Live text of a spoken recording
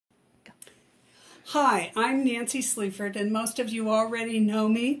Hi, I'm Nancy Sliefert, and most of you already know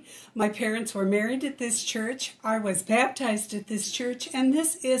me. My parents were married at this church. I was baptized at this church, and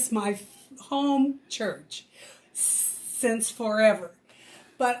this is my home church since forever.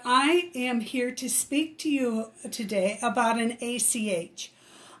 But I am here to speak to you today about an ACH.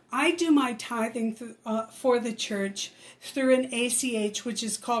 I do my tithing for the church through an ACH, which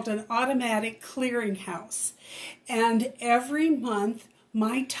is called an automatic clearinghouse. And every month,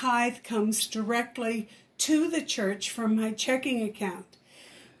 my tithe comes directly to the church from my checking account.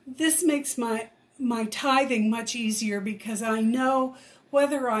 This makes my tithing much easier because I know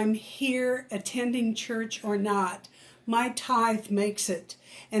whether I'm here attending church or not, my tithe makes it,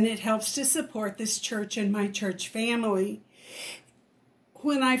 and it helps to support this church and my church family.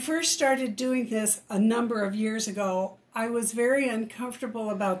 When I first started doing this a number of years ago, I was very uncomfortable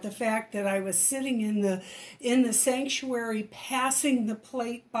about the fact that I was sitting in the sanctuary passing the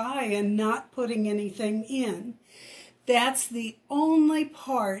plate by and not putting anything in. That's the only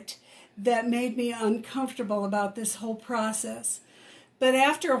part that made me uncomfortable about this whole process. But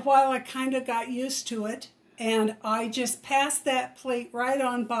after a while, I kind of got used to it, and I just passed that plate right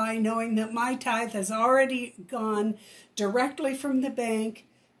on by, knowing that my tithe has already gone directly from the bank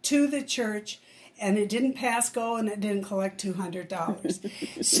to the church, and it didn't pass go and it didn't collect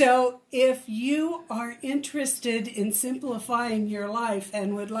 $200. So if you are interested in simplifying your life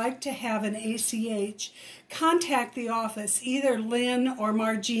and would like to have an ACH, contact the office. Either Lynn or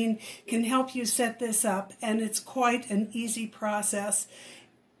Margene can help you set this up, and it's quite an easy process.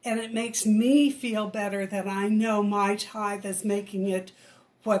 And it makes me feel better that I know my tithe is making it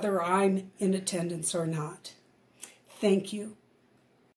whether I'm in attendance or not. Thank you.